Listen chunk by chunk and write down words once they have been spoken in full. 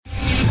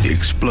The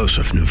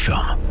explosive new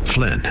film,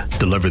 Flynn,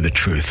 deliver the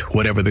truth,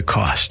 whatever the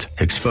cost,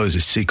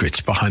 exposes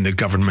secrets behind the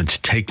government's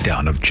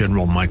takedown of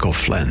General Michael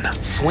Flynn.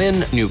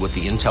 Flynn knew what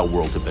the intel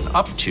world had been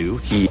up to.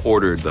 He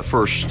ordered the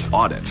first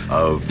audit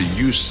of the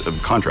use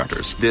of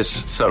contractors.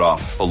 This set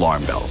off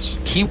alarm bells.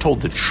 He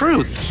told the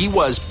truth. He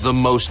was the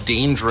most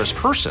dangerous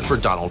person for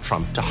Donald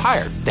Trump to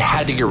hire. They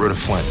had to get rid of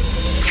Flynn.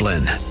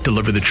 Flynn,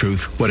 deliver the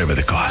truth, whatever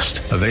the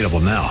cost. Available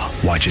now.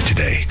 Watch it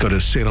today. Go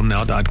to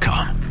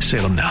salemnow.com.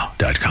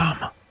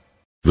 salemnow.com.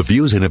 The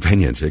views and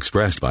opinions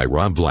expressed by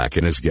Rob Black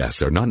and his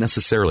guests are not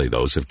necessarily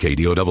those of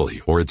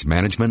KDOW or its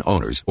management,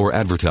 owners, or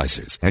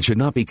advertisers and should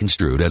not be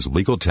construed as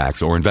legal,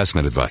 tax, or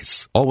investment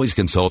advice. Always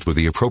consult with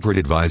the appropriate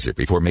advisor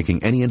before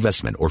making any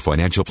investment or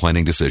financial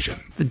planning decision.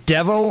 The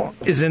devil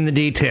is in the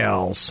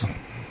details.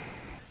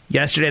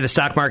 Yesterday, the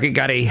stock market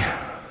got a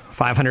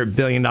 $500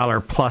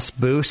 billion plus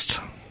boost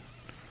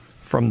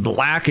from the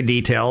lack of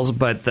details,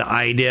 but the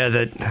idea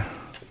that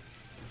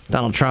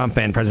Donald Trump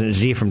and President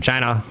Xi from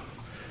China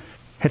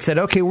had said,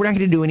 okay, we're not going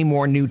to do any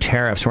more new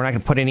tariffs. We're not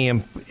going to put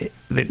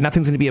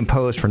nothing's going to be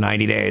imposed for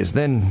 90 days.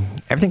 Then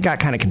everything got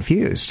kind of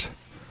confused.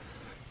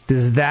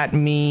 Does that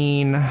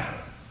mean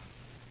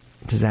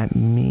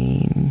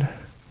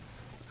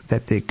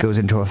that it goes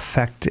into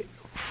effect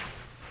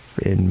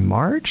in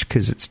March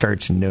because it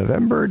starts in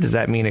November? Does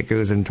that mean it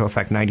goes into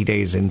effect 90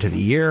 days into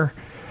the year?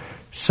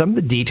 Some of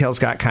the details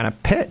got kind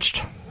of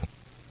pitched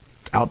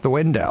out the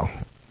window.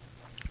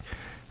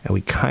 And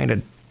we kind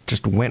of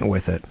just went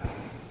with it.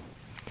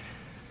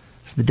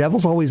 So the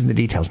devil's always in the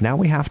details. Now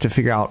we have to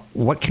figure out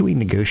what can we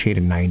negotiate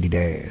in 90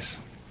 days.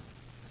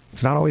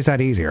 It's not always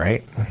that easy,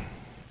 right?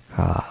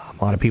 A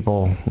lot of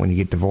people, when you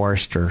get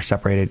divorced or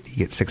separated, you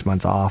get 6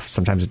 months off.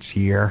 Sometimes it's a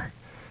year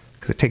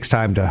because it takes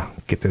time to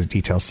get those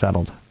details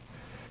settled.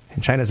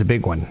 And China's a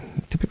big one.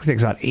 It typically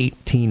takes about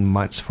 18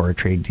 months for a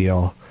trade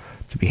deal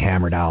to be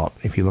hammered out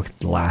if you look at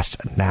the last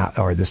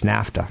this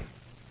NAFTA.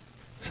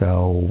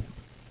 So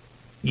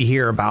you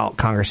hear about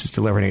Congress is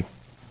delivering a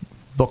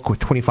book with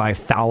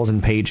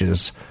 25,000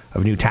 pages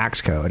of new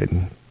tax code,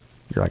 and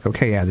you're like,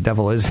 okay, yeah, the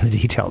devil is in the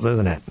details,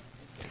 isn't it?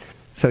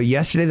 So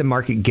yesterday the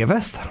market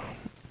giveth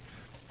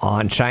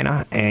on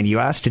China and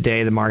U.S.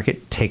 Today the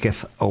market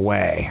taketh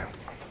away.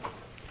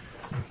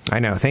 I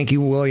know. Thank you,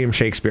 William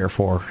Shakespeare,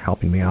 for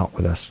helping me out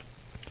with this.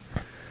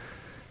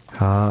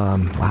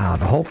 Wow,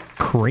 the whole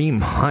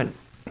Kareem Hunt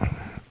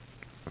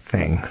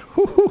thing.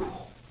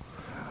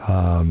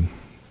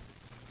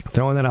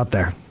 Throwing that out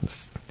there.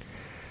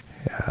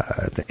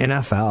 The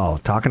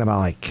NFL talking about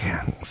like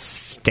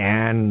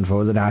stand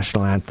for the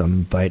national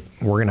anthem, but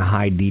we're going to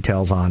hide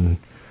details on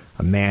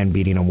a man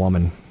beating a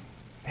woman,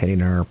 hitting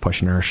her,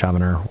 pushing her,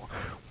 shoving her.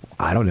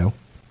 I don't know.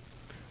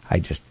 I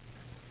just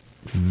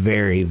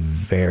very,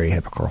 very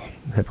hypocritical.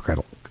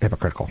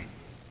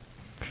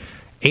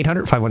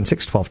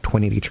 800-516-1220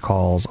 to get your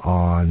calls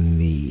on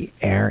the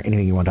air.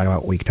 Anything you want to talk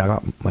about, we can talk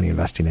about money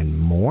investing and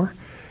more.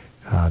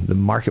 The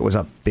market was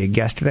up big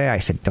yesterday. I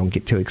said, don't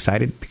get too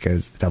excited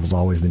because the devil's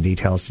always in the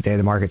details. Today,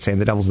 the market's saying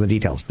the devil's in the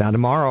details. Now,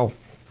 tomorrow,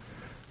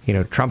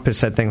 Trump has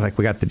said things like,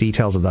 we got the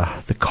details of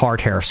the car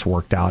tariffs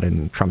worked out,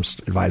 and Trump's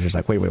advisor's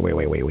like, wait,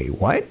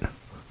 what?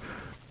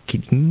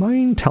 Can you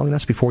mind telling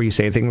us before you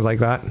say things like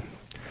that?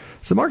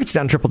 So the market's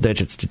down triple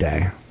digits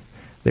today.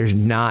 There's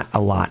not a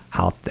lot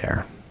out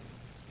there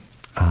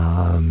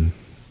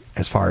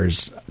as far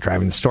as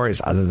driving the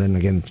stories, other than,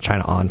 again,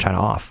 China on, China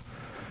off.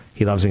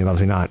 He loves me, he loves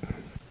me not.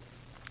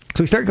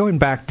 So we start going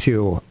back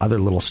to other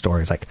little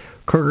stories, like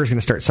Kroger's going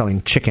to start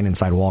selling chicken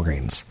inside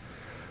Walgreens.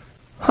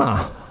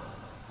 Huh.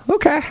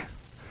 Okay.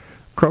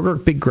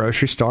 Kroger, big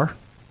grocery store.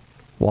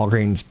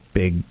 Walgreens,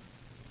 big,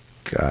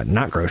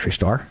 not grocery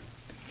store.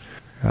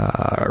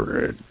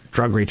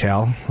 Drug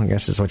retail, I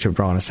guess is what you would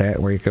want to say it,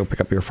 where you go pick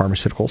up your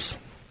pharmaceuticals.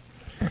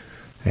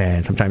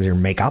 And sometimes your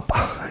makeup,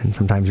 and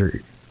sometimes your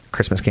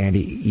Christmas candy,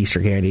 Easter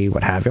candy,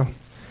 what have you.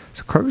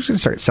 So Kroger's going to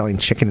start selling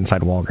chicken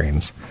inside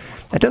Walgreens.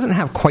 That doesn't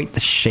have quite the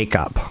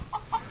shakeup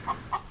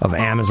of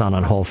Amazon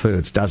on Whole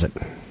Foods, does it?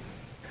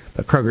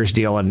 But Kroger's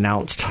deal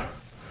announced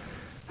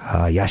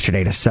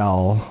yesterday to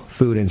sell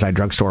food inside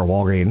drugstore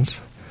Walgreens.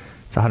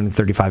 It's a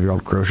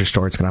 135-year-old grocery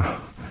store. It's going to,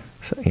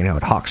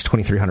 it hawks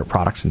 2,300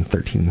 products in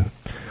 13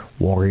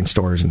 Walgreens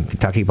stores in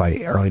Kentucky by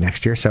early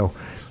next year. So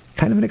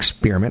kind of an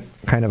experiment,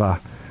 kind of a,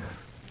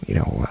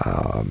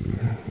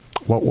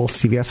 what will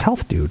CVS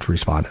Health do to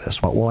respond to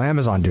this? What will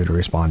Amazon do to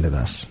respond to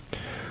this?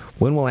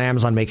 When will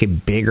Amazon make a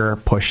bigger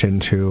push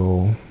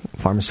into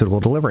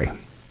pharmaceutical delivery?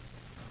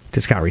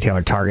 Discount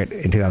retailer Target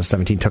in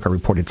 2017 took a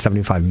reported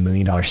 $75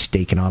 million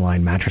stake in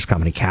online mattress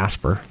company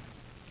Casper.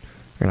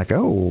 You're like,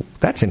 oh,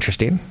 that's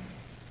interesting.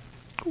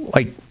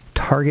 Like,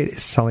 Target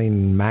is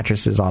selling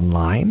mattresses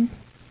online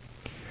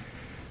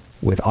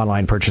with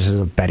online purchases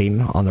of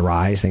bedding on the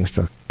rise, thanks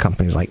to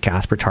companies like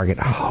Casper. Target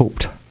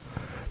hoped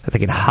that they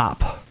could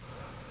hop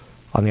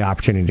on the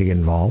opportunity to get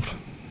involved.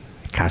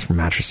 Casper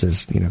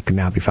mattresses, can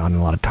now be found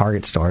in a lot of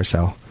Target stores.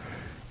 So,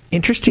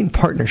 interesting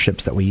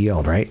partnerships that we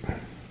yield, right?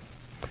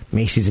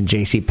 Macy's and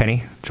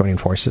JCPenney joining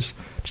forces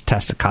to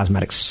test a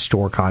cosmetic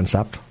store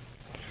concept.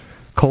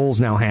 Kohl's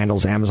now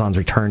handles Amazon's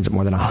returns at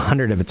more than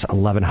 100 of its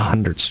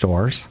 1,100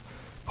 stores.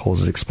 Kohl's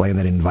has explained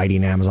that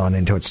inviting Amazon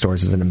into its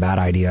stores isn't a bad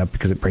idea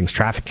because it brings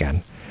traffic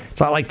in. It's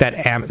not like that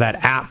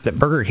app that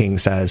Burger King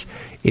says,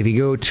 if you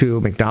go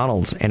to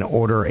McDonald's and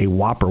order a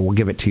Whopper, we'll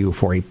give it to you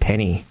for a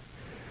penny.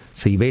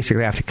 So you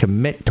basically have to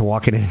commit to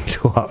walking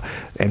into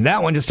and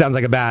that one just sounds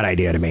like a bad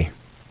idea to me.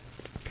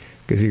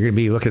 Because you're going to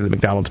be looking at the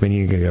McDonald's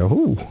menu and you're going to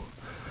go, ooh,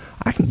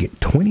 I can get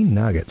 20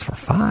 nuggets for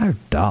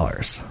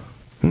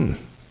 $5.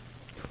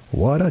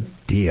 What a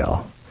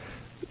deal.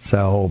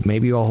 So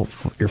maybe your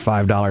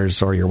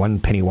 $5 or your 1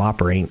 penny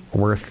Whopper ain't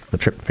worth the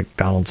trip to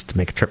McDonald's to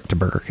make a trip to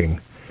Burger King.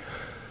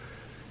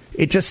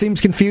 It just seems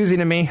confusing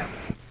to me.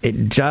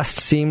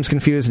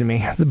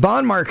 The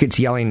bond market's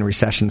yelling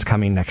recession's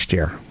coming next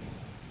year.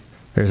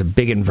 There's a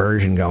big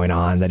inversion going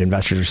on that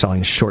investors are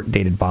selling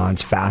short-dated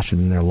bonds faster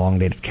than their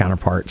long-dated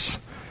counterparts.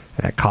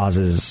 And that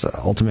causes,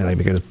 ultimately,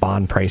 because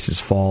bond prices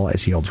fall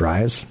as yields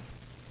rise.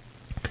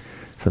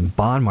 So the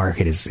bond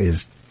market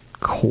is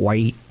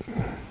quite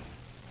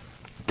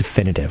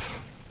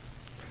definitive.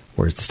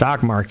 Whereas the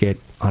stock market,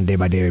 on a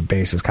day-by-day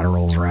basis, kind of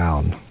rolls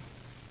around.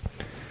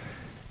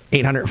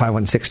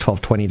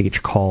 800-516-1220 to get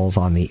your calls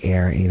on the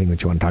air. Anything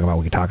that you want to talk about,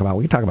 we can talk about.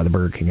 We can talk about the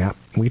Burger King app.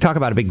 We can talk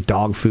about a big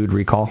dog food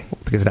recall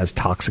because it has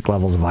toxic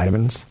levels of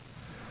vitamins.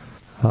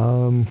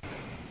 Man,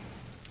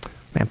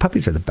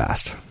 puppies are the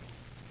best.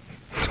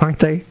 Aren't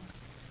they?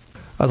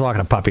 I was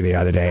walking a puppy the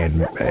other day,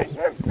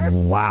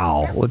 and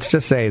wow. Let's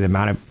just say the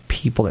amount of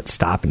people that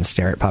stop and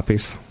stare at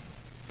puppies.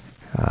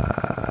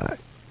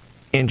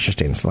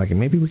 Interesting. So, like,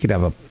 maybe we could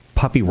have a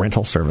puppy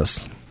rental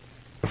service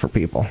for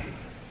people.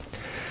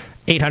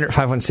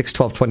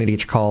 800-516-1220 to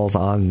get your calls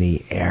on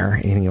the air.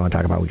 Anything you want to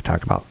talk about, we can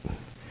talk about.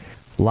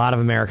 A lot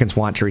of Americans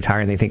want to retire,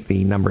 and they think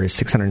the number is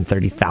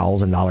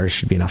 $630,000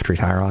 should be enough to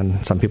retire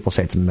on. Some people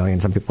say it's $1 million.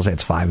 Some people say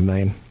it's $5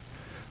 million.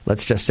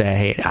 Let's just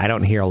say, hey, I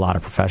don't hear a lot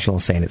of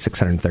professionals saying it's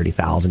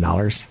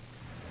 $630,000.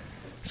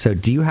 So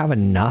do you have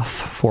enough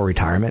for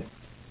retirement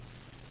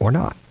or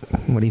not?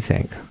 What do you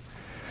think?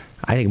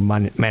 I think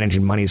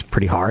managing money is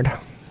pretty hard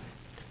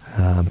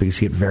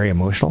because you get very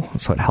emotional.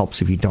 So it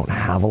helps if you don't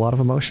have a lot of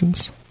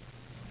emotions.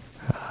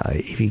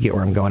 If you get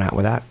where I'm going at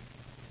with that.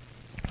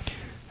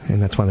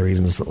 And that's one of the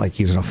reasons that, like,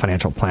 using a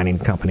financial planning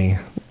company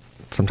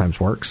sometimes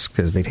works,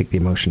 because they take the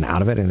emotion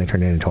out of it and they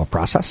turn it into a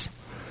process.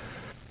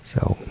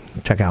 So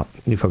check out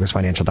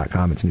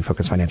newfocusfinancial.com. It's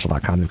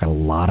newfocusfinancial.com. They've got a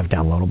lot of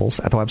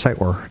downloadables at the website.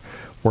 We're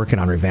working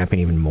on revamping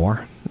even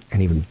more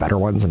and even better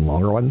ones and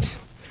longer ones.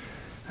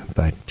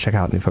 But check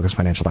out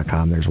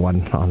newfocusfinancial.com. There's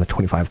one on the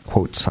 25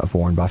 quotes of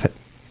Warren Buffett.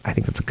 I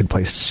think that's a good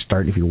place to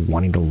start if you're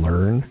wanting to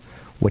learn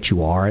what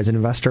you are as an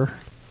investor.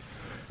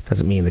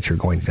 Doesn't mean that you're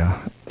going to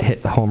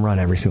hit the home run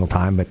every single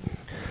time, but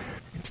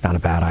it's not a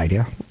bad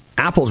idea.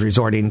 Apple's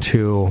resorting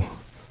to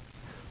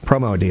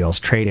promo deals,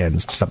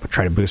 trade-ins, to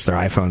try to boost their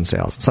iPhone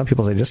sales. Some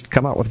people say just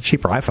come out with a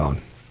cheaper iPhone.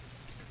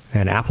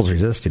 And Apple's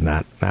resisting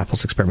that.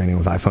 Apple's experimenting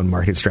with iPhone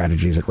market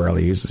strategies it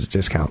rarely uses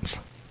discounts.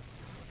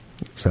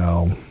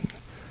 So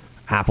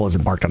Apple has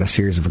embarked on a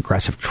series of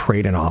aggressive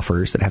trade-in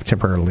offers that have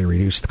temporarily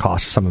reduced the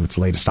cost of some of its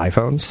latest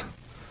iPhones,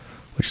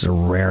 which is a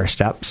rare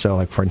step. So,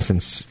 like, for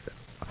instance,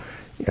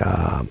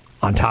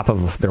 on top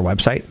of their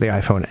website, the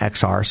iPhone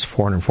XR is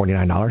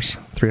 $449,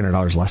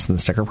 $300 less than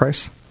the sticker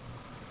price.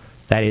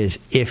 That is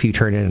if you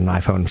turn in an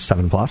iPhone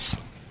 7 Plus,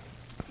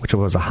 which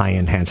was a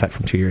high-end handset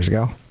from 2 years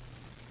ago.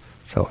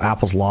 So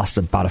Apple's lost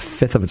about a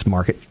fifth of its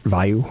market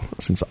value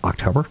since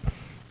October,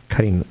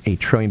 cutting a $1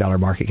 trillion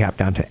market cap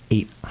down to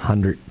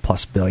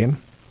 $800+ billion.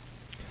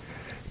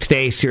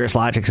 Today, Cirrus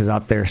Logic is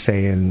out there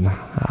saying,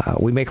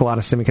 we make a lot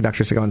of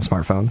semiconductors that go in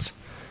smartphones,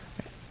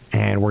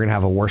 and we're going to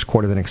have a worse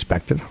quarter than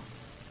expected.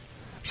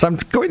 So I'm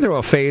going through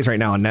a phase right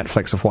now on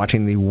Netflix of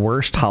watching the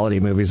worst holiday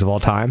movies of all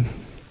time.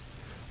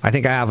 I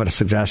think I have a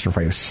suggestion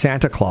for you.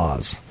 Santa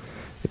Claus.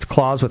 It's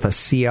Claus with a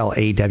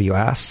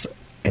C-L-A-W-S,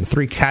 and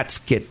 3 cats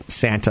get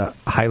Santa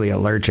highly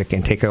allergic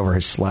and take over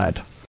his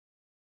sled.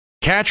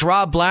 Catch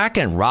Rob Black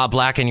and Rob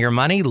Black and Your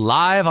Money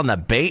live on the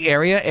Bay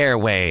Area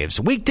airwaves,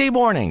 weekday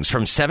mornings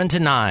from 7 to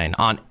 9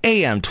 on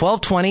AM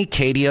 1220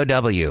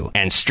 KDOW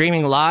and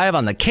streaming live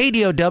on the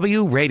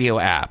KDOW radio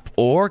app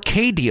or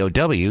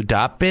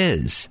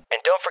KDOW.biz. And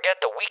don't forget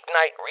the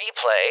weeknight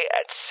replay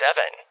at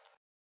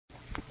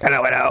 7.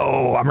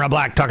 Hello. I'm Rob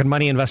Black, talking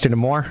money, investing, and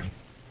more.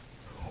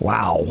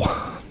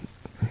 Wow.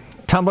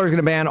 Tumblr is going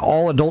to ban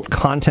all adult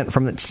content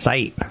from its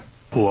site.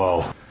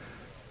 Whoa.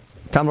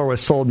 Tumblr was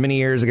sold many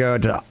years ago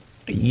to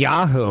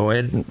Yahoo,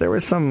 and there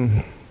was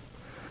kind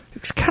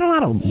of a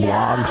lot of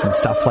blogs and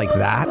stuff like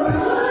that.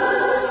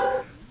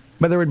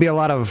 But there would be a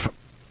lot of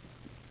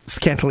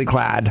scantily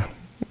clad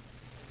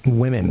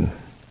women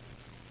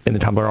in the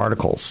Tumblr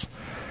articles.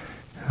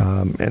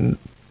 And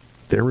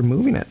they're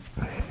removing it.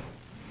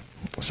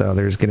 So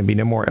there's going to be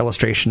no more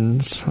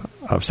illustrations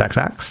of sex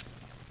acts,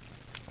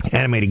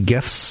 animated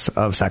GIFs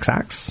of sex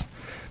acts,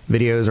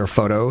 videos or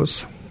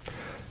photos,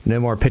 no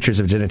more pictures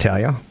of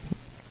genitalia.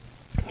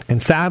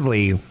 And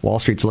sadly, Wall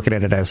Street's looking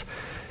at it as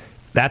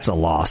that's a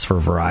loss for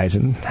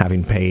Verizon,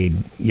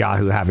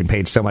 Yahoo having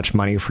paid so much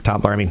money for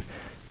Tumblr. I mean,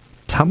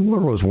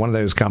 Tumblr was one of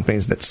those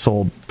companies that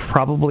sold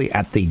probably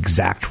at the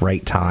exact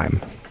right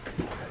time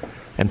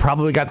and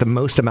probably got the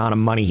most amount of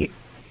money.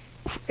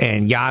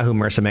 And Yahoo,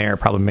 Marissa Mayer,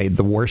 probably made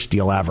the worst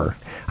deal ever.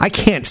 I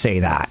can't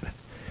say that,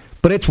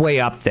 but it's way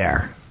up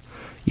there.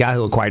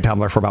 Yahoo acquired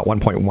Tumblr for about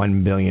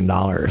 $1.1 billion.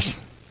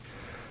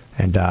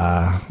 And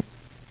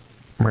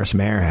Marissa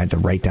Mayer had to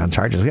write down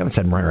charges. We haven't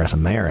said Marissa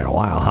Mayer in a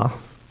while, huh?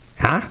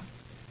 Huh?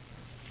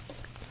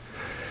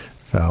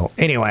 So,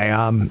 anyway,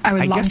 I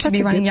would love to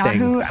be running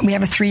Yahoo. We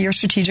have a 3-year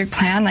strategic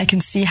plan. I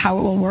can see how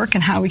it will work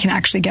and how we can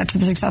actually get to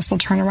the successful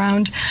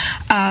turnaround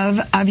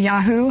of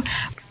Yahoo.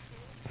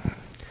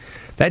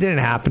 That didn't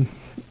happen.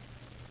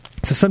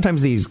 So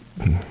sometimes these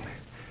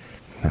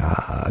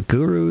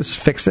gurus,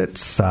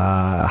 fix-its,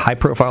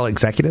 high-profile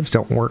executives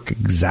don't work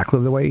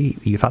exactly the way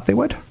you thought they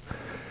would.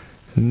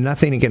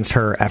 Nothing against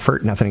her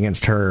effort, nothing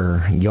against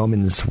her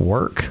yeoman's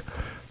work.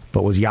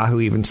 But was Yahoo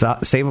even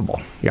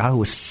savable? Yahoo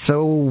was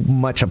so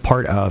much a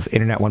part of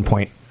Internet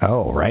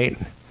 1.0, right?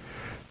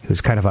 It was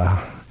kind of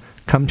a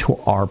come to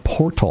our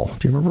portal.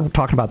 Do you remember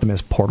talking about them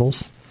as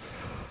portals?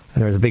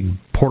 And there was a big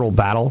portal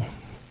battle.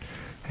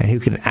 And who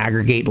can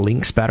aggregate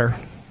links better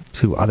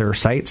to other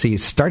sites? So you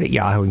start at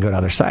Yahoo and go to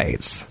other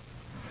sites.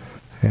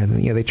 And,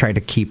 they tried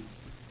to keep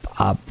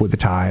up with the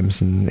times.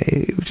 And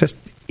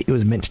it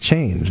was meant to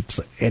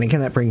change. And again,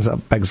 that begs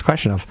the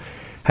question of,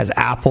 has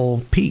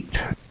Apple peaked?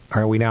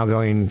 Are we now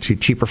going to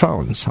cheaper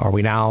phones? Are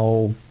we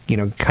now,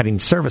 cutting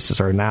services?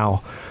 Or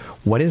now,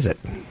 what is it?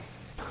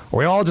 Are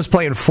we all just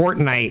playing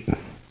Fortnite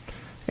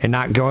and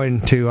not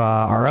going to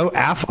our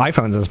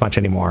iPhones as much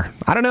anymore?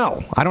 I don't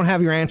know. I don't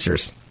have your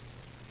answers.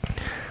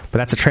 But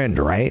that's a trend,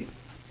 right?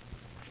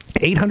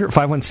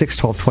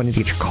 800-516-1220 to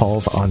get your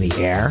calls on the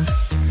air.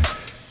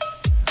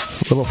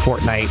 A little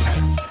Fortnite.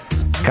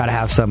 Got to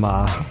have some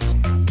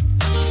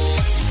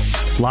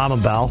Llama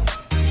Bell.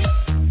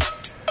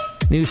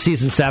 New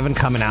Season 7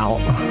 coming out,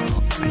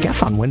 I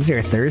guess, on Wednesday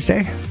or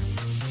Thursday.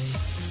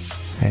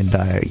 And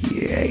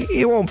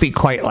it won't be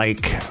quite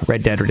like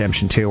Red Dead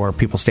Redemption 2, where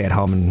people stay at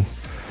home and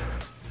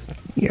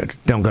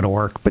don't go to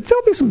work. But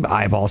there'll be some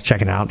eyeballs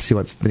checking out to see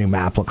what the new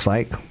map looks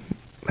like.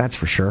 That's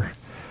for sure.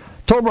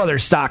 Toll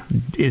Brothers stock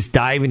is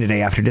diving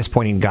today after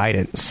disappointing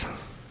guidance.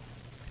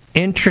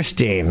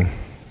 Interesting.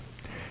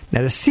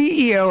 Now, the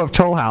CEO of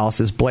Toll House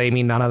is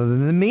blaming none other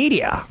than the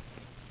media,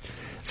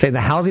 saying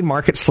the housing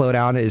market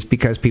slowdown is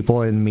because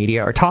people in the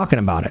media are talking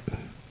about it.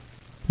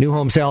 New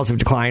home sales have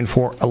declined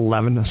for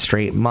 11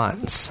 straight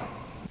months.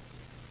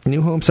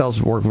 New home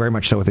sales work very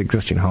much so with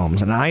existing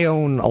homes. And I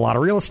own a lot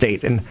of real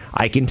estate, and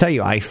I can tell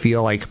you, I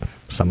feel like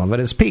some of it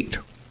has peaked.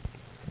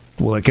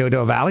 Will it go to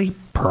a valley?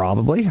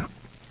 Probably.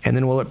 And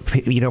then will it,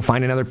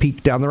 find another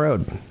peak down the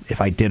road? If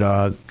I did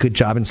a good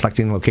job in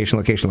selecting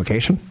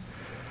location.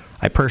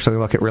 I personally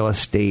look at real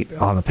estate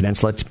on the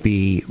peninsula to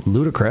be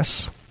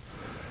ludicrous.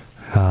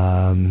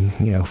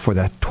 For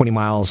the 20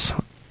 miles,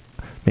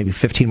 maybe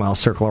 15-mile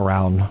circle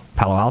around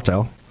Palo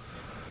Alto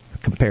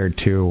compared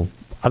to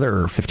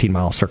other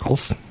 15-mile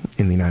circles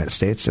in the United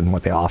States and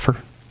what they offer.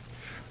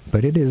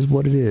 But it is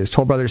what it is.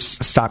 Toll Brothers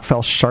stock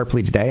fell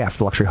sharply today after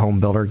the luxury home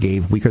builder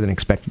gave weaker than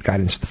expected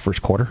guidance for the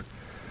first quarter,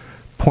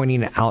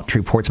 pointing out to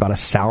reports about a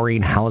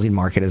souring housing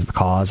market as the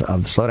cause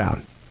of the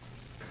slowdown.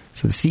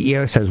 So the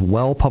CEO says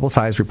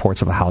well-publicized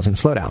reports of a housing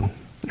slowdown.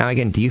 Now,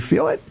 again, do you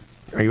feel it?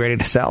 Are you ready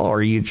to sell, or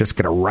are you just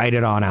going to ride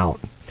it on out?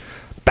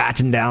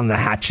 Batten down the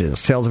hatches.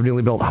 Sales of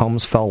newly built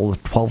homes fell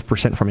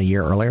 12% from a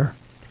year earlier.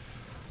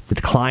 The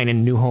decline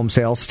in new home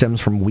sales stems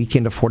from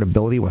weakened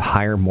affordability with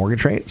higher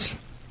mortgage rates.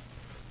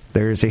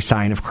 There's a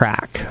sign of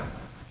crack.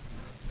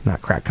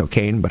 Not crack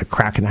cocaine, but a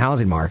crack in the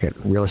housing market.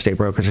 Real estate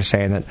brokers are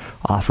saying that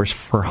offers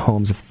for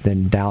homes have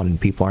thinned down and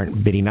people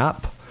aren't bidding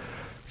up.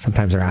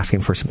 Sometimes they're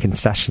asking for some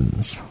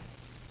concessions.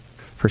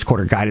 First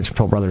quarter guidance from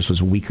Toll Brothers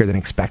was weaker than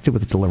expected,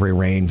 with a delivery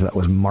range that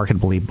was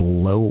markedly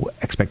below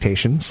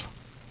expectations.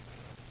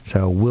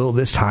 So will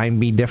this time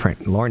be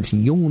different? Lawrence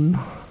Yun,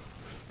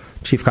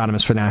 chief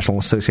economist for the National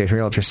Association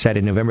of Realtors, said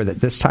in November that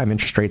this time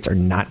interest rates are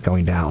not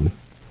going down.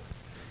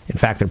 In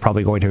fact, they're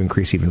probably going to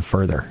increase even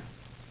further.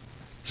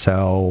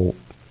 So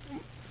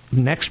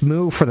next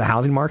move for the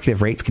housing market,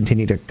 if rates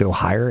continue to go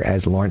higher,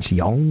 as Lawrence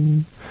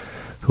Yun,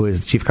 who is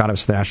the chief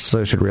economist for the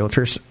National Association of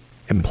Realtors,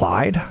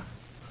 implied,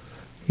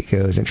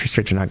 because interest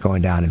rates are not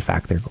going down. In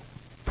fact, they're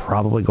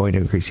probably going to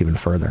increase even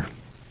further.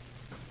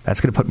 That's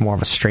going to put more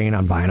of a strain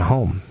on buying a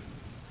home.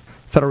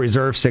 Federal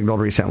Reserve signaled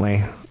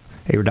recently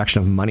a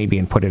reduction of money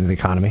being put into the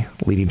economy,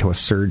 leading to a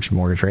surge in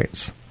mortgage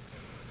rates.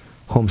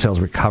 Home sales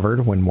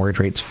recovered when mortgage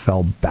rates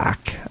fell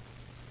back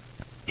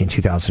in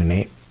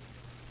 2008.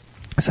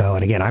 So,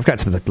 and again, I've got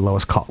some of the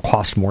lowest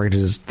cost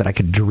mortgages that I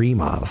could dream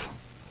of.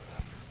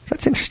 So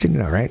that's interesting to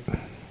know, right?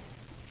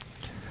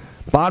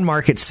 Bond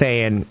market's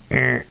saying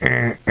there's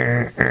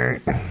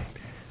going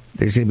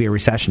to be a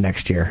recession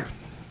next year.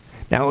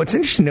 Now, what's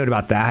interesting to note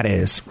about that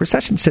is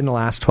recessions tend to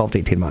last 12 to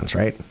 18 months,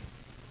 right?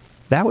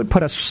 That would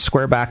put us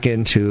square back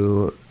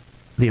into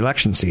the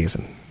election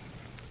season.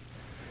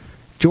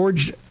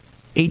 George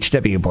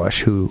H.W.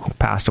 Bush, who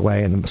passed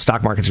away, and the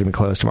stock market's going to be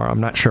closed tomorrow.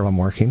 I'm not sure if I'm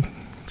working.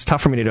 It's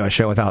tough for me to do a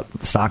show without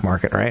the stock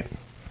market, right?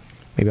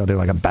 Maybe I'll do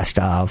like a best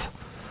of.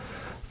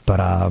 But,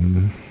 drop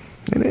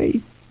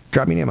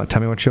me an email.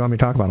 Tell me what you want me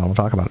to talk about, and I'll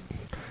talk about it.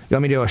 You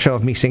want me to do a show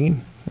of me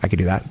singing? I could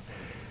do that.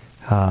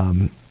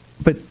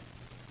 But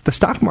the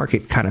stock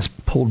market kind of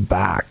pulled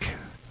back.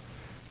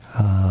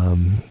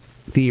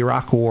 The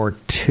Iraq War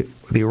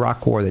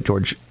that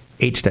George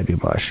H.W.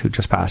 Bush, who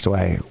just passed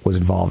away, was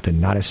involved in,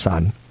 not his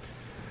son,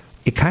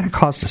 it kind of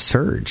caused a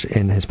surge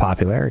in his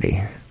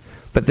popularity.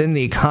 But then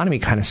the economy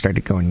kind of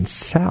started going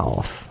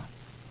south.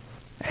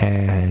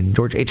 And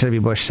George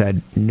H.W. Bush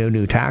said, no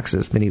new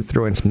taxes. Then he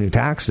threw in some new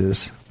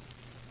taxes.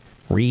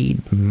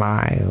 Read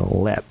my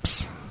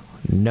lips.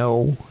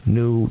 No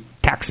new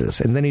taxes.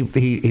 And then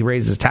he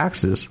raised his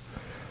taxes,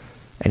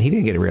 and he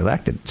didn't get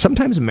reelected.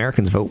 Sometimes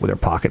Americans vote with their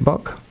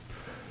pocketbook.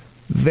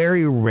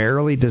 Very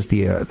rarely does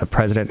the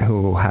president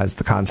who has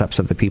the concepts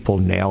of the people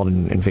nailed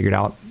and figured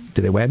out,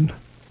 do they win?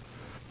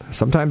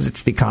 Sometimes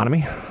it's the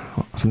economy.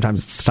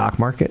 Sometimes it's the stock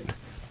market.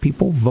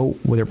 People vote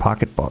with their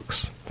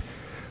pocketbooks.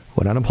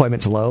 When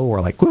unemployment's low,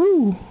 we're like,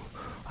 woo,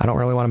 I don't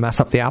really want to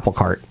mess up the apple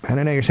cart. And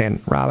I know you're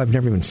saying, Rob, I've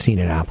never even seen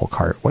an apple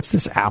cart. What's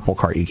this apple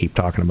cart you keep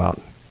talking about?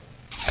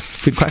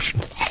 Good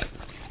question.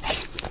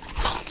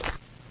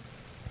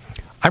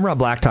 I'm Rob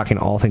Black, talking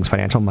all things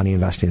financial, money,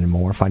 investing, and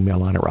more. Find me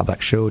online at Rob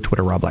Black Show,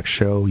 Twitter, Rob Black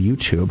Show,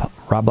 YouTube,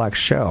 Rob Black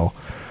Show.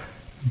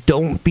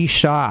 Don't be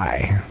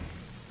shy.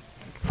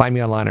 Find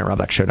me online at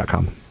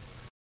robblackshow.com.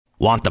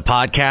 Want the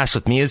podcast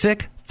with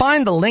music?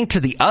 Find the link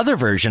to the other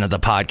version of the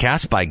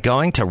podcast by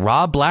going to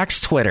Rob Black's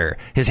Twitter.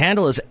 His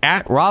handle is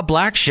at Rob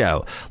Black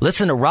Show.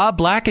 Listen to Rob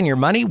Black and Your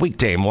Money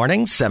weekday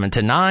mornings, 7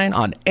 to 9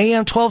 on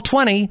AM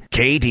 1220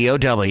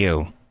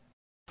 KDOW.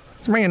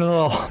 Let's bring in a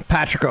little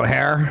Patrick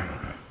O'Hare.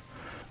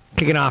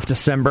 Kicking off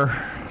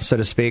December, so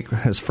to speak,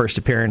 his first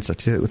appearance of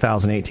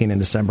 2018 in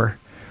December.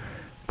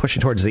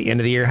 Pushing towards the end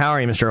of the year. How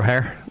are you, Mr.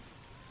 O'Hare?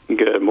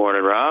 Good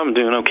morning, Rob. I'm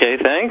doing okay,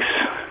 thanks.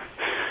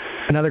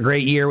 Another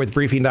great year with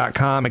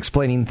Briefing.com,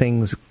 explaining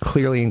things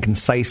clearly and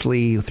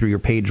concisely through your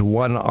page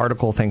one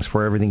article. Thanks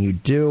for everything you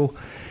do.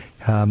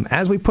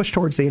 As we push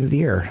towards the end of the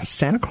year,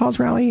 Santa Claus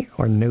rally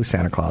or no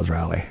Santa Claus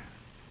rally?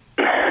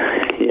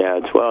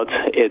 Yeah,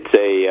 it's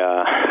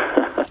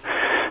a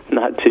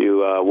not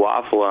to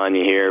waffle on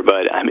you here,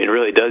 but I mean, it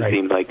really does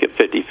seem like a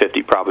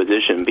 50-50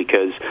 proposition,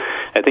 because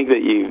I think that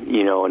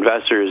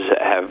investors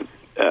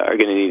are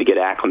going to need to get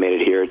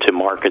acclimated here to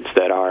markets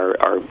that are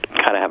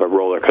kind of have a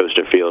roller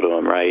coaster feel to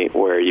them, right?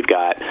 Where you've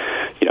got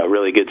a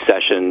really good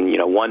session,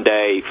 one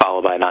day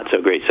followed by a not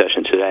so great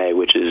session today,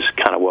 which is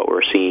kind of what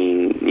we're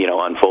seeing,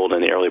 unfold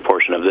in the early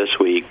portion of this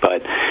week.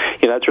 But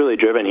that's really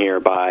driven here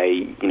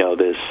by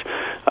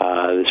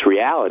this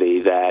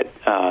reality that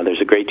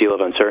there's a great deal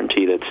of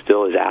uncertainty that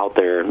still is out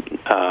there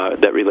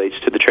that relates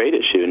to the trade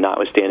issue,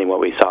 notwithstanding what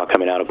we saw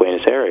coming out of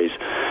Buenos Aires.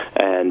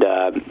 And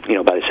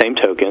by the same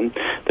token,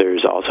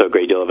 there's also a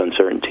great deal of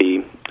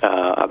uncertainty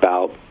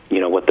about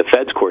what the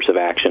Fed's course of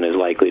action is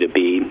likely to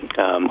be,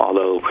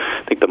 although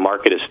I think the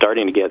market is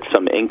starting to get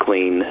some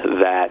inkling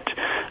that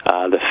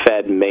the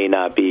Fed may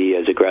not be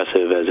as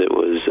aggressive as it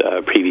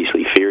was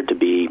previously feared to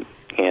be.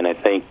 And I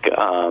think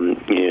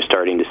you're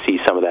starting to see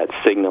some of that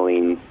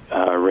signaling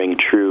ring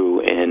true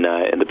in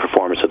the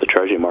performance of the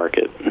Treasury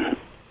market.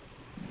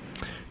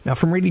 Now,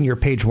 from reading your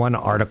page one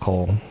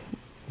article,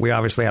 we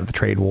obviously have the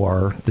trade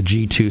war, the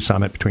G2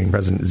 summit between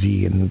President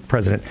Xi and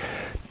President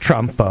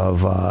Trump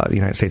of the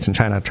United States and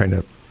China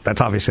that's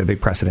obviously a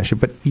big precedent issue,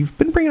 but you've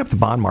been bringing up the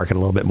bond market a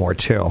little bit more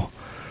too.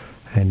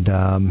 And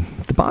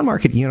the bond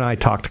market, you and I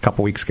talked a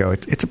couple weeks ago,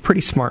 it's a pretty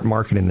smart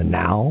market in the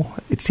now.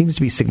 It seems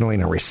to be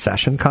signaling a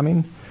recession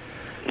coming.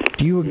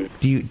 Are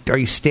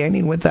you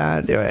standing with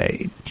that?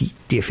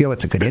 Do you feel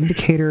it's a good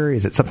indicator?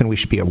 Is it something we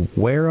should be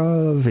aware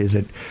of? Is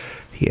it,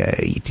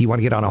 do you want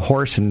to get on a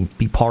horse and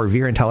be Paul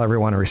Revere and tell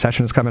everyone a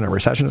recession is coming,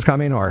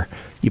 or are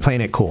you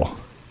playing it cool?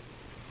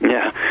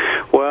 Yeah.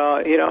 Well,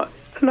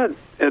 I'm not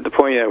at the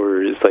point yet where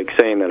we're just like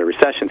saying that a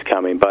recession's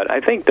coming, but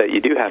I think that you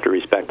do have to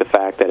respect the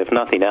fact that if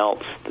nothing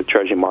else, the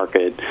Treasury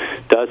market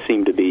does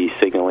seem to be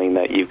signaling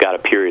that you've got a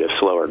period of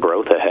slower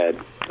growth ahead.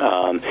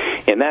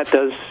 And that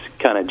does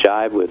kind of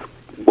jive with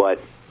what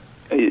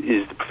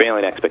is the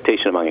prevailing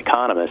expectation among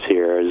economists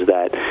here, is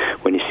that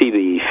when you see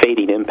the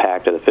fading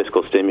impact of the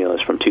fiscal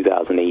stimulus from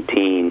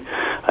 2018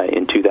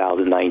 in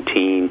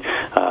 2019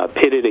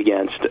 pitted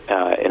against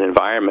an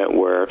environment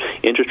where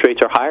interest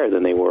rates are higher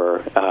than they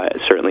were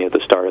certainly at the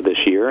start of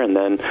this year, and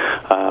then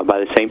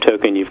by the same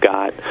token you've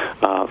got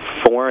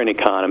foreign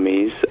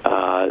economies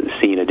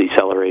seeing a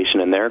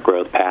deceleration in their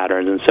growth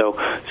patterns, and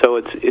so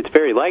it's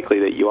very likely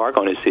that you are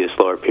going to see a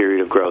slower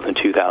period of growth in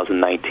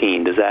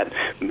 2019. Does that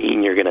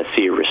mean you're going to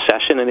see a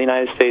recession in the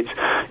United States?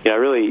 I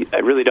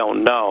really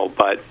don't know,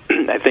 but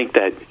I think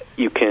that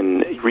you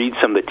can read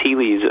some of the tea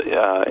leaves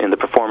in the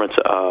performance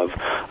of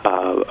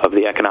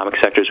the economic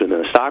sectors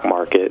within the stock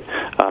market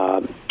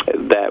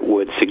that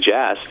would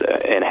suggest,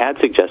 and had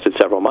suggested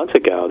several months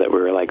ago, that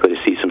we were likely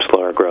to see some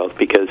slower growth,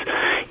 because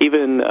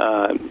even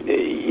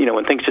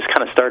when things just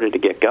kind of started to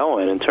get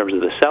going in terms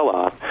of the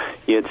sell-off,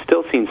 you had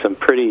still seen some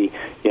pretty,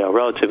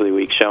 relatively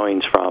weak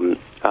showings from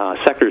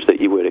sectors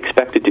that you would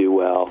expect to do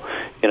well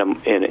in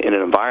an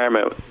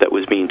environment that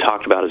was being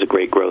talked about as a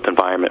great growth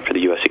environment for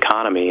the U.S.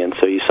 economy. And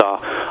so you saw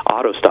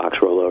auto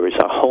stocks roll over, you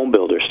saw home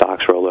builder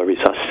stocks roll over, you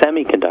saw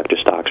semiconductor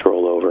stocks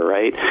roll over,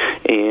 right?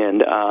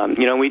 And,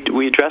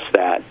 we addressed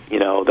that,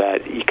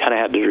 that you kind of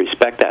had to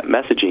respect that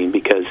messaging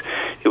because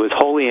it was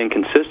wholly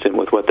inconsistent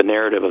with what the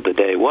narrative of the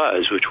day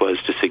was, which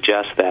was to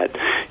suggest that,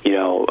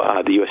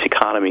 the U.S.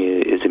 economy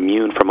is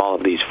immune from all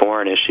of these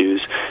foreign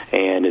issues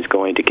and is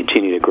going to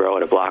continue to grow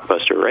at a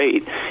blockbuster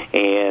rate.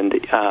 And,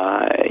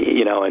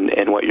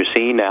 and what you're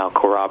seeing now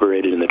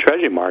corroborated in the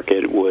Treasury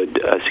market would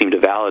seem to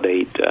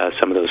validate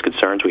some of those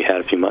concerns we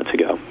had a few months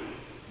ago.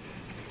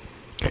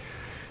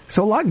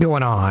 So a lot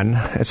going on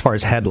as far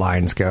as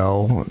headlines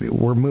go.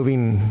 We're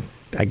moving,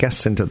 I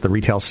guess, into the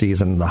retail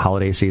season, the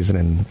holiday season,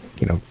 and,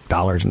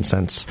 dollars and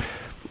cents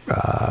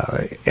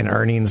in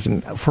earnings.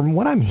 And from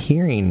what I'm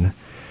hearing,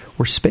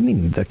 we're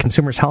spending, the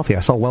consumer's healthy. I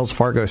saw Wells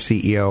Fargo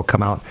CEO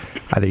come out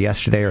either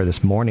yesterday or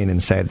this morning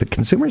and say the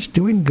consumer's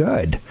doing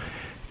good.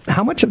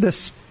 How much of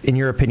this, in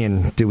your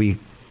opinion, do we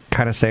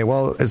kind of say,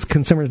 well, as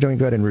consumers doing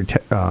good and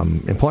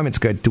employment's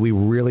good, do we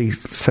really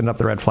send up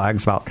the red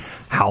flags about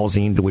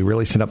housing? Do we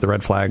really send up the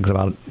red flags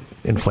about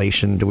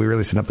inflation? Do we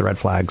really send up the red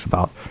flags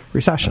about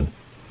recession?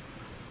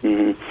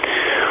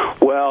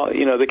 Mm-hmm. Well,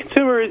 the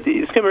consumer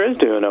is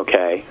doing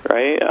okay,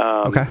 right?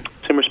 Okay.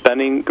 Consumer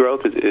spending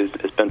growth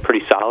has been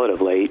pretty solid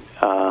of late.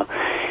 But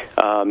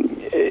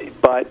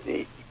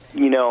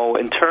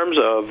in terms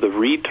of the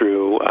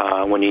read-through,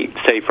 when you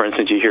say, for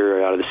instance, you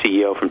hear out of the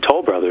CEO from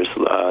Toll Brothers,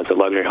 the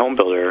luxury home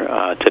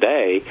builder,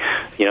 today,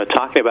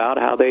 talking about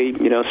how they,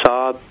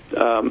 saw,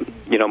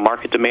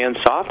 market demand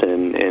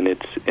soften in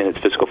its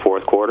fiscal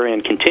fourth quarter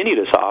and continue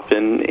to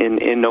soften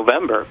in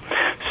November.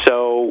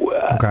 So,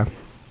 okay.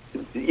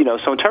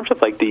 So in terms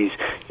of like these,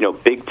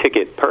 big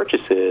ticket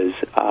purchases,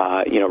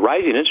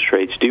 rising interest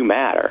rates do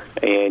matter,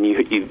 and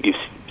you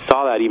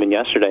saw that even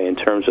yesterday in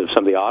terms of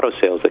some of the auto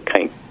sales that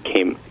came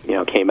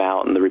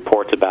out, and the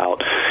reports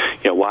about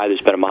why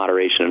there's been a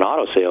moderation in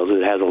auto sales.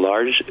 It has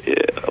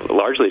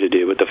largely to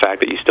do with the fact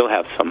that you still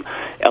have some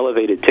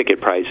elevated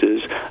ticket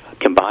prices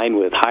combined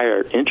with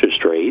higher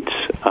interest rates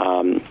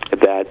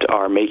that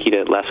are making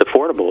it less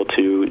affordable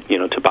to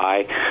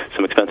buy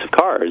some expensive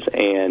cars.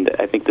 And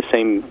I think the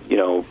same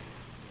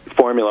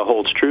formula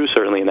holds true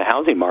certainly in the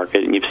housing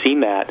market, and you've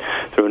seen that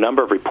through a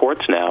number of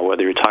reports now,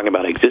 whether you're talking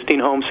about existing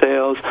home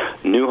sales,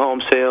 new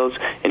home sales,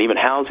 and even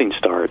housing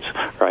starts,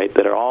 right,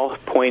 that are all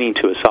pointing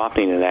to a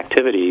softening in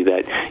activity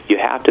that you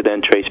have to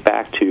then trace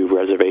back to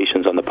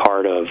reservations on the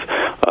part of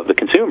the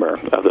consumer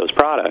of those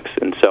products.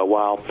 And so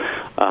while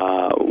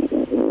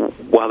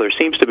there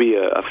seems to be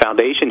a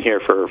foundation here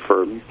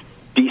for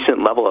decent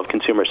level of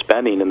consumer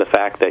spending, and the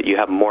fact that you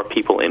have more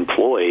people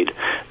employed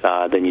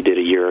than you did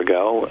a year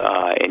ago,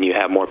 and you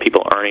have more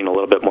people earning a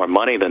little bit more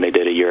money than they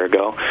did a year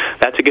ago,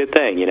 that's a good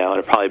thing, and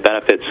it probably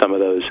benefits some of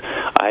those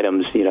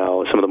items,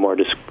 some of the more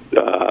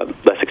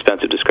less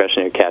expensive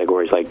discretionary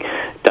categories like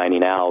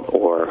dining out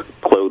or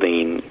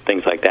clothing,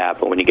 things like that.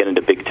 But when you get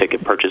into big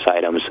ticket purchase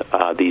items,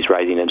 these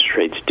rising interest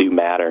rates do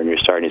matter, and you're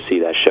starting to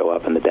see that show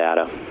up in the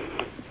data.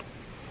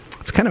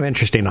 It's kind of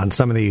interesting on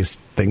some of these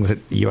things that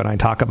you and I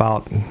talk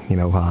about,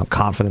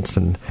 confidence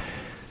and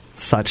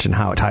such, and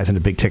how it ties into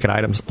big ticket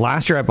items.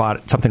 Last year I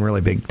bought something really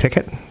big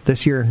ticket.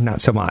 This year,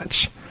 not so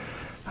much.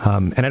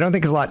 And I don't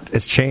think a lot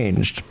has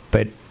changed,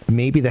 but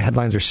maybe the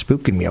headlines are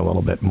spooking me a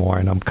little bit more,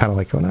 and I'm kind of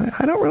like going,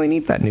 I don't really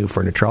need that new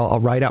furniture. I'll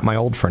write out my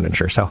old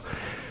furniture. So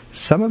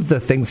some of the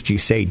things that you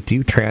say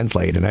do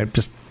translate, and I'm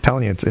just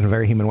telling you, it's in a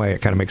very human way.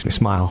 It kind of makes me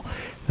smile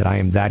that I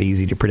am that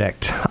easy to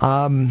predict.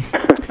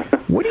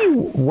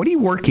 What are you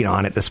working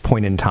on at this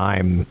point in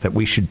time that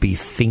we should be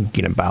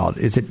thinking about?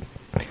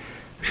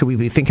 Should we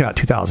be thinking about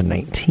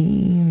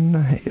 2019?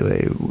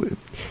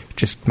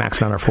 Just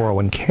maxing out our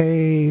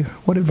 401k?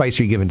 What advice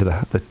are you giving to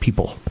the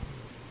people?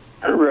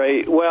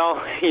 Right. Well,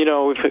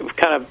 we've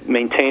kind of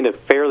maintained a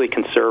fairly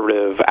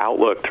conservative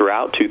outlook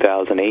throughout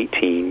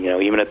 2018.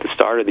 Even at the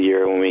start of the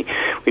year, when we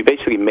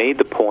basically made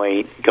the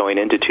point going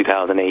into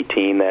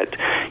 2018 that,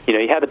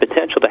 you had the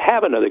potential to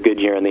have another good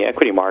year in the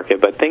equity market,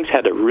 but things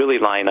had to really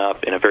line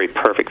up in a very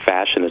perfect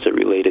fashion as it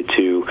related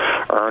to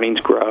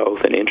earnings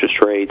growth and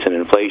interest rates and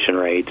inflation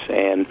rates.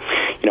 And,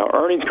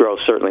 earnings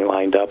growth certainly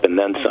lined up and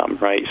then some,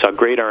 right? You saw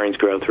great earnings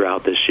growth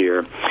throughout this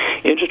year.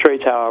 Interest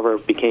rates, however,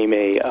 became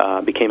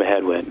a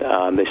headwind.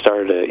 They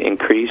started to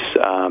increase,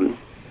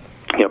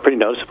 pretty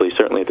noticeably,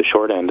 certainly at the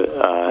short end.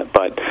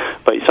 But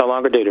you saw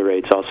longer dated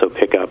rates also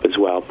pick up as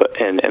well.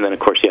 And then of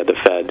course you had the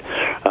Fed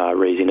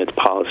raising its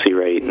policy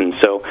rate, and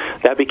so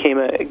that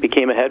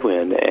became a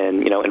headwind.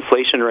 And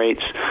inflation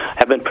rates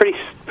have been pretty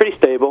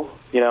stable.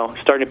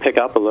 Starting to pick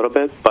up a little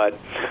bit, but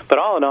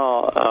all in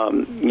all,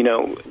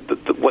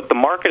 what the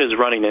market is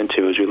running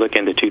into as we look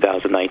into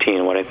 2019,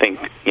 and what I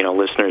think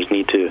listeners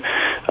need to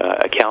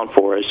account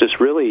for is just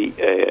really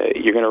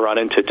you're going to run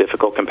into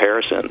difficult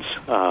comparisons,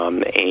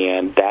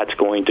 and that's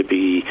going to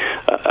be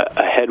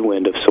a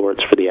headwind of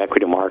sorts for the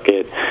equity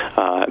market.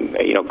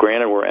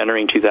 Granted, we're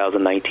entering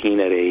 2019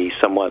 at a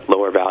somewhat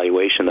lower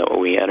valuation than when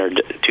we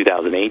entered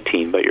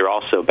 2018, but you're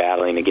also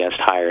battling against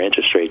higher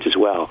interest rates as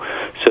well.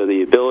 So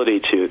the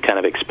ability to kind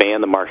of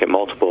expand the market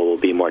multiple will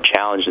be more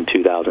challenged in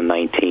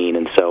 2019,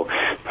 and so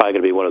probably going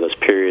to be one of those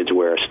periods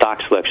where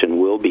stock selection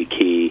will be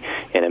key,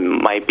 and it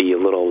might be a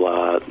little,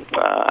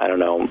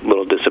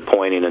 little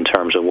disappointing in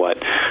terms of what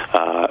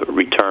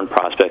return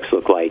prospects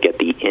look like at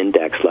the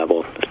index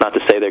level. It's not to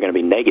say they're going to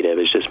be negative,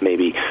 it's just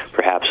maybe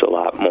perhaps a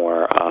lot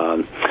more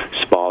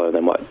smaller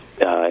than what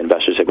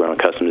investors have grown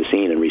accustomed to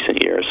seeing in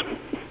recent years.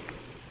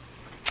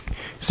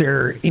 Is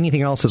there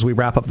anything else as we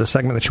wrap up the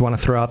segment that you want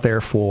to throw out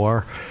there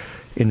for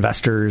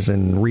investors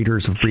and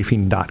readers of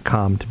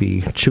Briefing.com to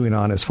be chewing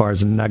on as far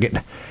as a nugget?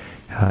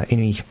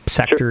 Any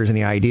sectors,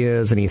 any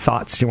ideas, any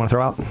thoughts you want to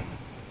throw out?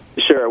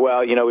 Sure.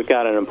 Well, we've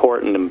got an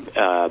important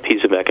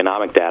piece of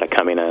economic data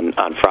coming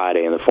on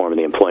Friday in the form of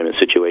the employment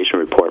situation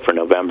report for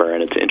November,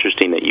 and it's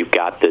interesting that you've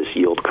got this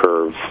yield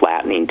curve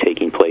flattening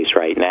taking place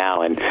right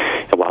now, and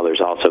while there's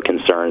also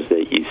concerns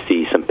that you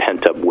see some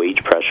pent-up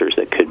wage pressures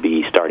that could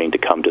be starting to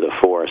come to the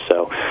fore.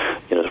 So,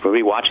 we'll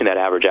be watching that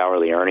average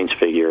hourly earnings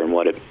figure and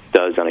what it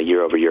does on a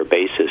year-over-year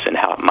basis and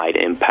how it might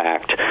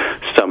impact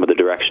some of the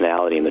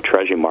directionality in the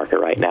Treasury market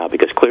right now,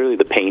 because clearly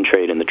the pain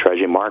trade in the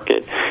Treasury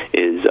market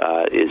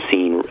is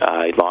seeing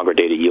longer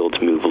dated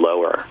yields move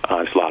lower.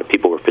 A lot of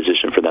people were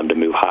positioned for them to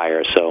move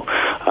higher. So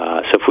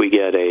if we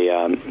get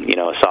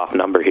a soft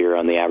number here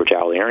on the average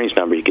hourly earnings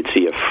number, you could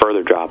see a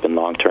further drop in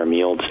long-term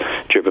yields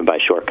driven by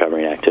short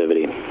covering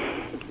activity.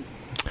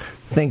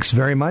 Thanks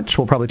very much.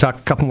 We'll probably talk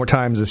a couple more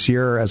times this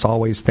year. As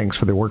always, thanks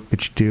for the work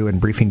that you do,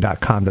 and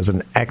Briefing.com does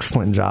an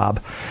excellent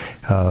job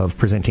of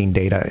presenting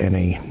data in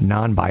a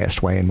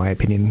non-biased way, in my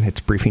opinion.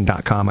 It's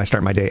Briefing.com. I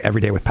start my day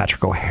every day with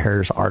Patrick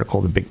O'Hare's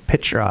article, The Big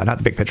Picture. Not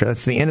The Big Picture,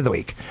 that's the end of the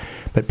week.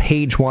 But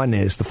page 1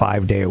 is the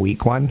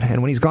 5-day-a-week one,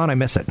 and when he's gone, I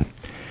miss it.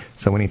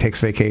 So when he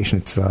takes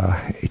vacation,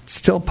 it's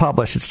still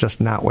published. It's just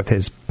not with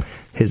his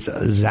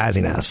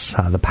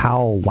zazziness, the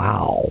pow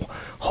wow,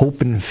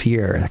 hope and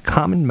fear, the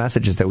common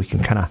messages that we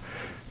can kind of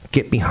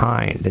get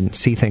behind and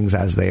see things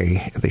as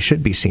they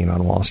should be seen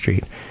on Wall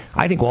Street.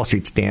 I think Wall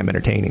Street's damn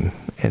entertaining,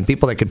 and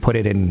people that could put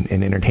it in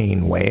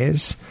entertaining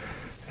ways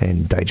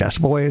and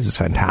digestible ways is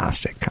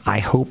fantastic. I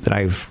hope that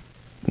I've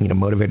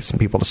motivated some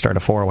people to start a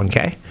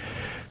 401k.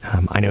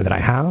 I know that I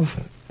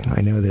have.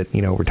 I know that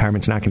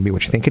retirement's not going to be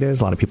what you think it is.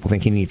 A lot of people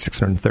think you need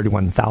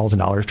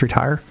 $631,000 to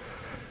retire.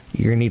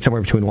 You're going to need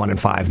somewhere between $1 and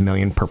 $5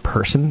 million per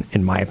person,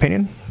 in my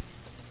opinion,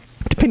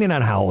 depending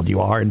on how old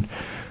you are and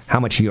how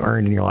much you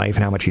earned in your life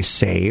and how much you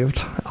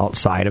saved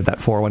outside of that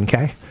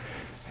 401k.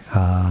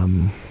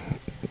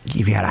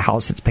 If you had a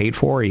house that's paid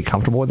for, are you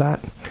comfortable with that?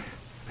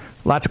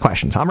 Lots of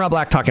questions. I'm Rob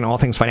Black, talking all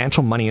things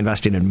financial, money,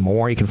 investing, and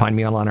more. You can find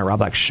me online at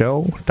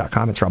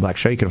robblackshow.com. It's Rob Black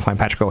Show. You can find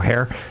Patrick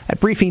O'Hare at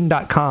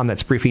Briefing.com.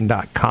 That's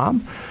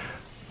Briefing.com.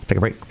 Take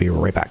a break. Be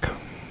right back.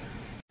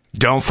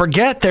 Don't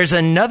forget, there's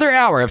another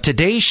hour of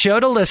today's show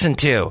to listen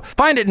to.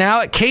 Find it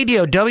now at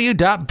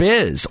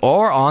KDOW.biz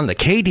or on the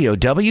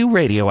KDOW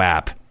radio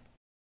app.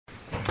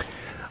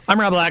 I'm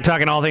Rob Black,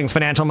 talking all things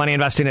financial, money,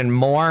 investing, and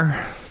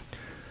more.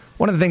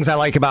 One of the things I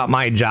like about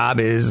my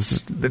job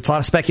is it's a lot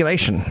of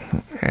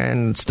speculation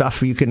and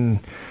stuff you can,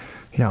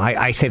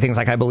 I say things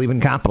like I believe in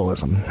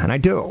capitalism, and I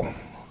do.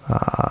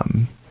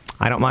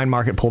 I don't mind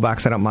market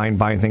pullbacks. I don't mind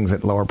buying things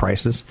at lower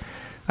prices.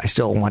 I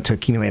still want to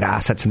accumulate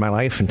assets in my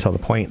life until the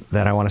point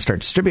that I want to start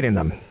distributing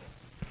them.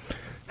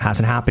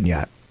 Hasn't happened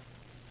yet.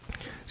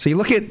 So you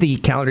look at the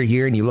calendar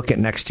year and you look at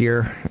next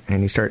year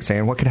and you start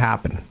saying, what could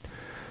happen?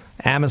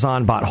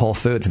 Amazon bought Whole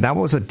Foods, and that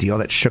was a deal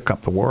that shook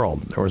up the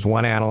world. There was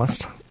one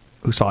analyst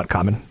who saw it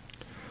coming,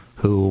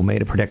 who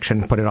made a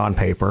prediction, put it on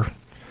paper,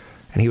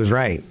 and he was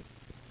right.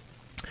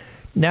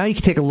 Now you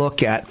can take a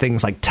look at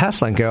things like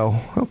Tesla and go,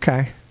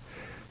 okay,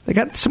 they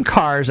got some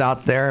cars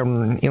out there,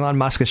 and Elon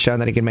Musk has shown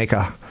that he can make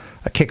a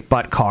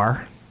kick-butt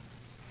car.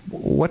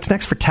 What's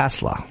next for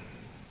Tesla?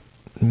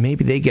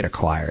 Maybe they get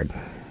acquired.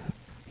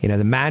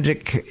 The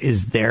magic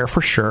is there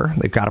for sure.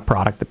 They've got a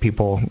product that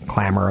people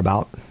clamor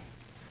about.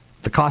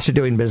 The cost of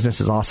doing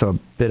business is also a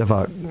bit of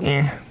a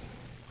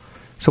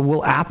So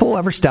will Apple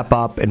ever step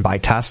up and buy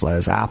Tesla?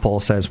 As Apple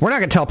says, we're not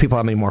going to tell people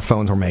how many more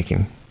phones we're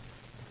making.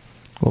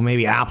 Will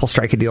maybe Apple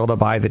strike a deal to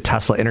buy the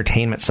Tesla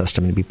entertainment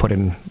system and be put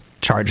in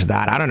charge of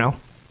that? I don't know.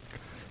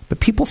 But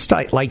people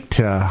like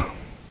to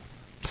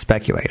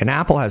speculate. And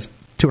Apple has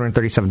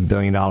 $237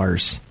 billion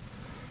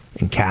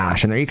in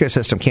cash, and their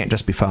ecosystem can't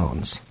just be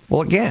phones.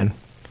 Well, again,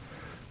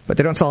 but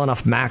they don't sell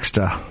enough Macs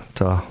to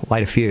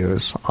light a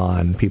fuse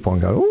on people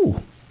and go,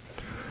 ooh,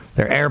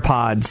 their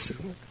AirPods,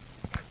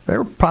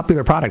 they're a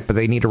popular product, but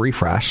they need a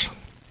refresh.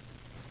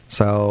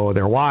 So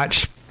their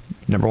watch,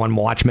 number one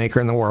watchmaker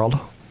in the world.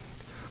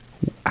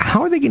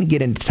 How are they going to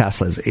get into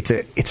Teslas?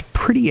 It's a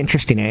pretty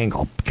interesting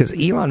angle because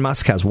Elon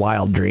Musk has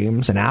wild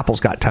dreams and Apple's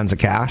got tons of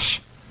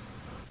cash.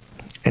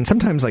 And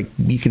sometimes, like,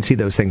 you can see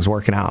those things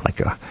working out, like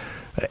a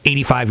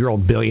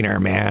 85-year-old billionaire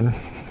man.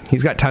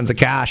 He's got tons of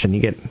cash, and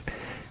you get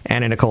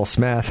Anna Nicole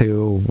Smith,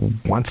 who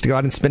wants to go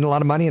out and spend a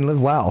lot of money and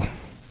live well.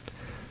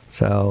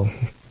 So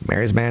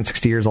marries a man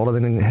 60 years older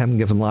than him,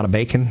 gives him a lot of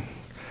bacon.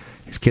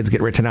 His kids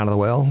get written out of the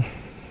will.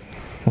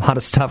 A lot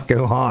of stuff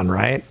go on,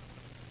 right?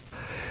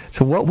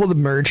 So what will the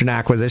merge and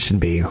acquisition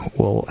be?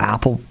 Will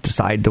Apple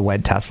decide to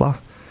wed Tesla?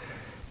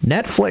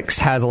 Netflix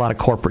has a lot of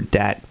corporate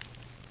debt,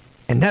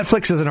 and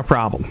Netflix isn't a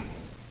problem.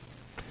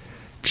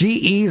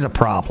 GE is a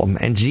problem,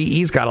 and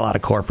GE's got a lot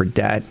of corporate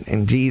debt,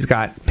 and GE's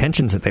got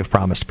pensions that they've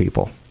promised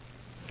people.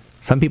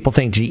 Some people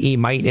think GE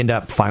might end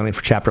up filing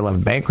for Chapter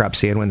 11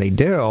 bankruptcy, and when they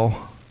do,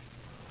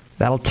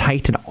 that'll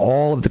tighten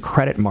all of the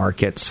credit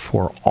markets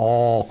for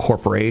all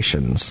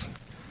corporations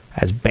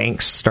as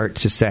banks start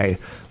to say,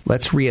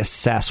 let's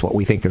reassess what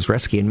we think is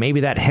risky, and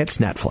maybe that hits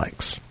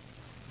Netflix,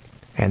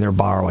 and they're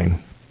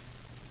borrowing.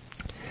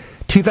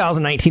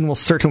 2019 will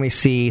certainly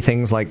see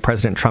things like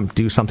President Trump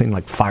do something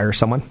like fire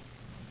someone.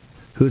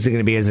 Who's it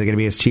going to be? Is it going to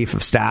be his chief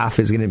of staff?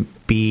 Is it going to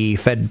be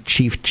Fed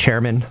chief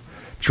chairman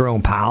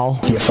Jerome Powell?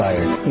 You're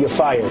fired. You're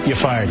fired. You're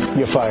fired.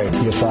 You're fired.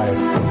 You're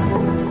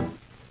fired.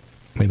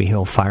 Maybe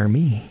he'll fire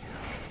me.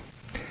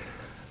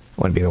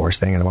 Wouldn't be the worst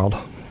thing in the world.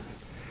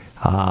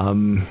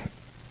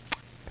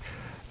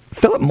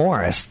 Philip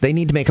Morris, they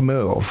need to make a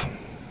move.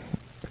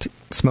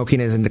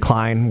 Smoking is in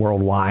decline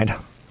worldwide,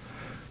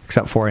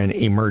 except for in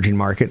emerging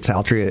markets.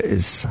 Altria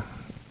is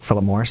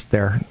Philip Morris.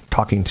 They're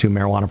talking to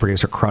marijuana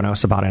producer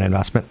Cronos about an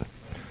investment.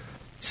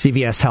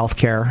 CVS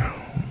Healthcare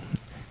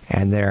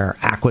and their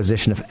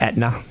acquisition of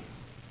Aetna.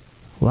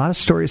 A lot of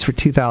stories for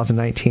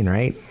 2019,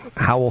 right?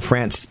 How will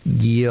France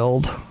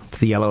yield to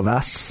the yellow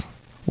vests?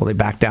 Will they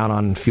back down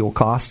on fuel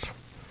costs?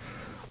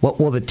 What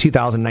will the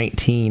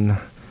 2019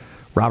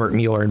 Robert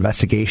Mueller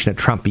investigation of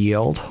Trump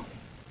yield?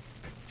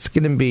 It's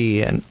going to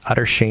be an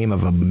utter shame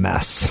of a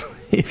mess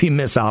if you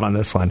miss out on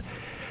this one.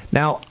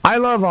 Now, I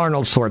love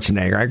Arnold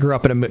Schwarzenegger. I grew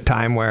up in a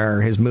time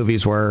where his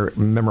movies were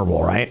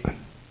memorable, right?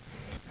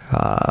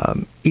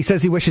 He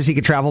says he wishes he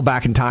could travel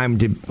back in time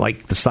to,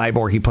 like, the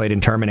cyborg he played in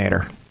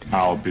Terminator.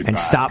 And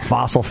stop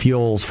fossil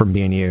fuels from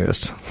being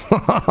used.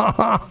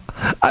 I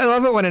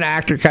love it when an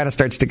actor kind of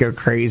starts to go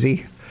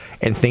crazy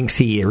and thinks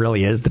he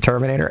really is the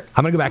Terminator.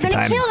 I'm going to go back in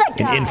time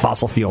and end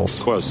fossil fuels.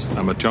 Of course,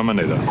 I'm a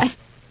Terminator.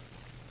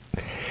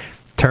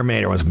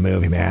 Terminator was a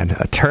movie, man.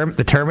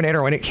 The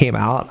Terminator, when it came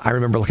out, I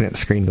remember looking at the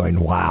screen going,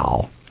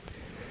 wow.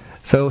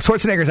 So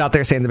Schwarzenegger's out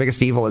there saying the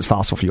biggest evil is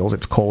fossil fuels.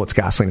 It's coal, it's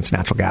gasoline, it's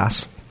natural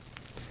gas.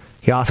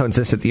 He also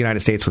insisted the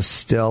United States was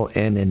still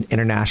in an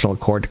international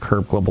accord to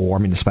curb global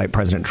warming despite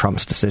President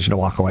Trump's decision to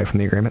walk away from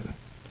the agreement,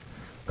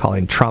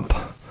 calling Trump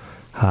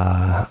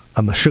a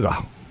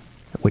meshuggah,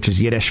 which is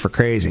Yiddish for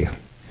crazy.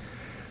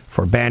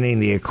 For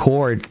abandoning the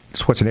accord,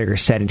 Schwarzenegger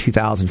said in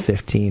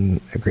 2015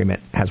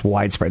 agreement has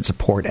widespread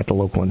support at the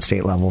local and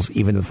state levels,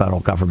 even the federal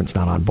government's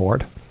not on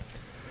board.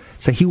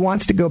 So he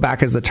wants to go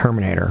back as the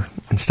Terminator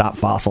and stop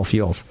fossil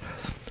fuels.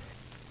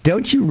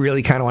 Don't you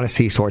really kind of want to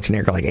see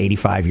Schwarzenegger like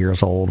 85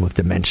 years old with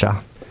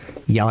dementia,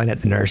 yelling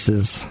at the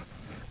nurses,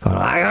 going,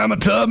 I am a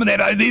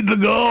Terminator, I need to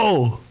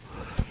go.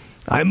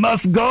 I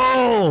must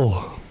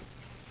go.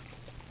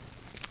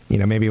 You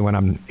know, maybe when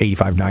I'm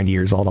 85, 90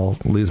 years old, I'll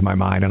lose my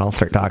mind and I'll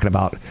start talking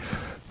about,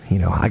 you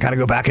know, I got to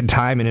go back in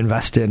time and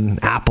invest in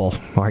Apple,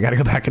 or I got to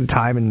go back in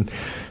time and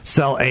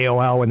sell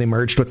AOL when they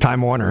merged with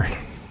Time Warner.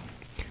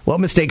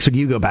 What mistakes would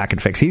you go back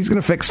and fix? He's going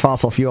to fix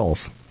fossil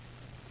fuels.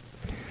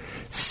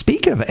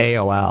 Speaking of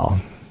AOL,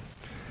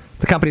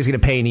 the company's going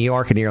to pay New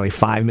York a nearly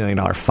 $5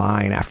 million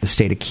fine after the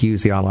state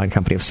accused the online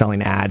company of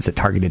selling ads that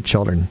targeted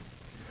children.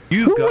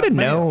 Who would have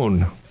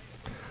known?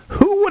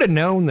 Who would have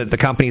known that the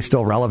company is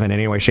still relevant in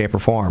any way, shape, or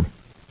form?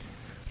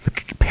 The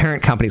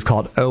parent company is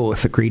called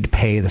Oath, agreed to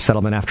pay the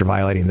settlement after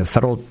violating the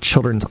Federal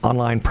Children's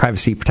Online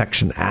Privacy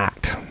Protection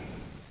Act.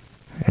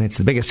 And it's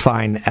the biggest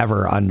fine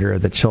ever under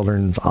the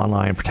Children's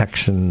Online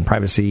Protection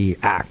Privacy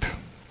Act.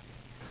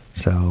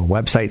 So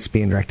websites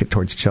being directed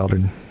towards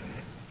children.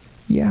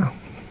 Yeah,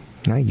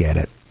 I get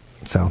it.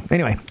 So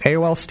anyway,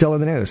 AOL's still in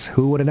the news.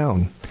 Who would have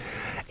known?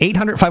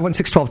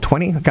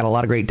 800-516-1220. Got a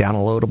lot of great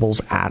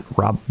downloadables at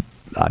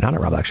not at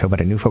Rob Black Show,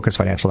 but at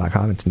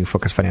newfocusfinancial.com. It's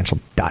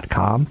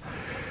newfocusfinancial.com.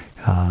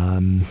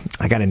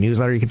 I got a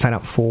newsletter you can sign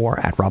up for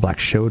at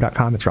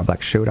robblackshow.com. It's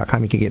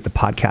robblackshow.com. You can get the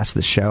podcast of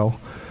the show,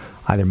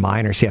 either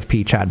mine or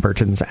CFP Chad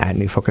Burton's at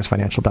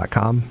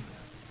newfocusfinancial.com.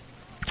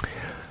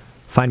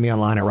 Find me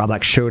online at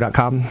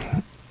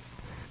robblackshow.com.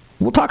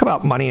 We'll talk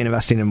about money and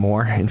investing and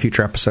more in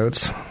future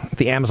episodes.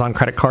 The Amazon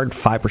credit card,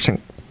 5%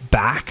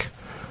 back.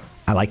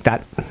 I like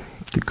that.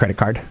 Good credit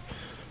card.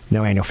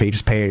 No annual fee.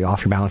 Just pay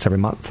off your balance every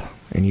month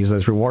and use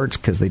those rewards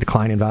because they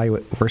decline in value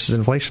versus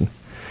inflation.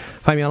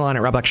 Find me online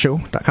at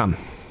robblackshow.com.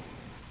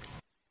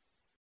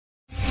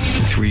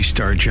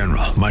 Three-star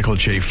general Michael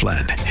J.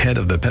 Flynn, head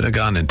of the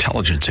Pentagon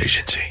Intelligence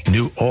Agency,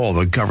 knew all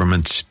the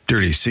government's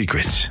dirty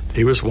secrets.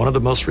 He was one of the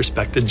most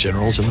respected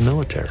generals in the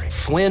military.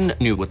 Flynn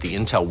knew what the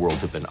intel world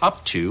had been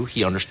up to.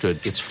 He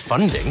understood its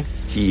funding.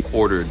 He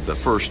ordered the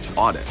first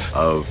audit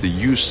of the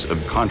use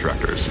of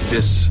contractors.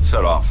 This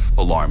set off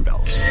alarm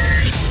bells.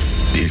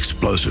 The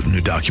explosive new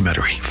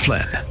documentary,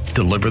 Flynn,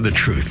 Deliver the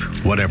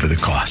Truth, Whatever the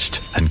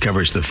Cost,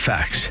 uncovers the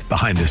facts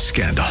behind this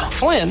scandal.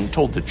 Flynn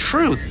told the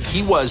truth.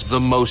 He was the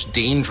most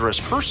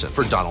dangerous person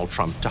for Donald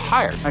Trump to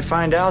hire. I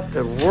find out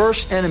the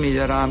worst enemy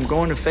that I'm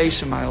going to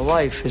face in my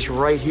life is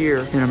right here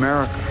in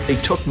America. They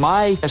took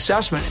my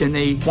assessment and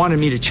they wanted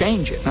me to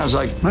change it. And I was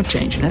like, I'm not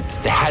changing it.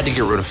 They had to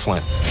get rid of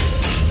Flynn.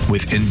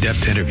 With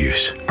in-depth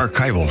interviews,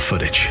 archival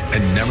footage,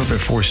 and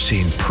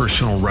never-before-seen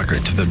personal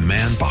records of the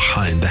man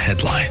behind the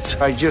headlines.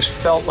 I just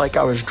felt like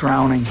I was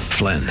drowning.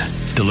 Flynn,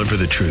 Deliver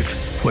the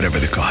Truth, Whatever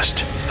the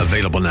Cost.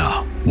 Available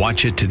now.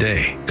 Watch it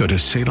today. Go to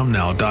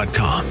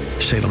salemnow.com.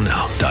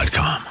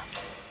 salemnow.com.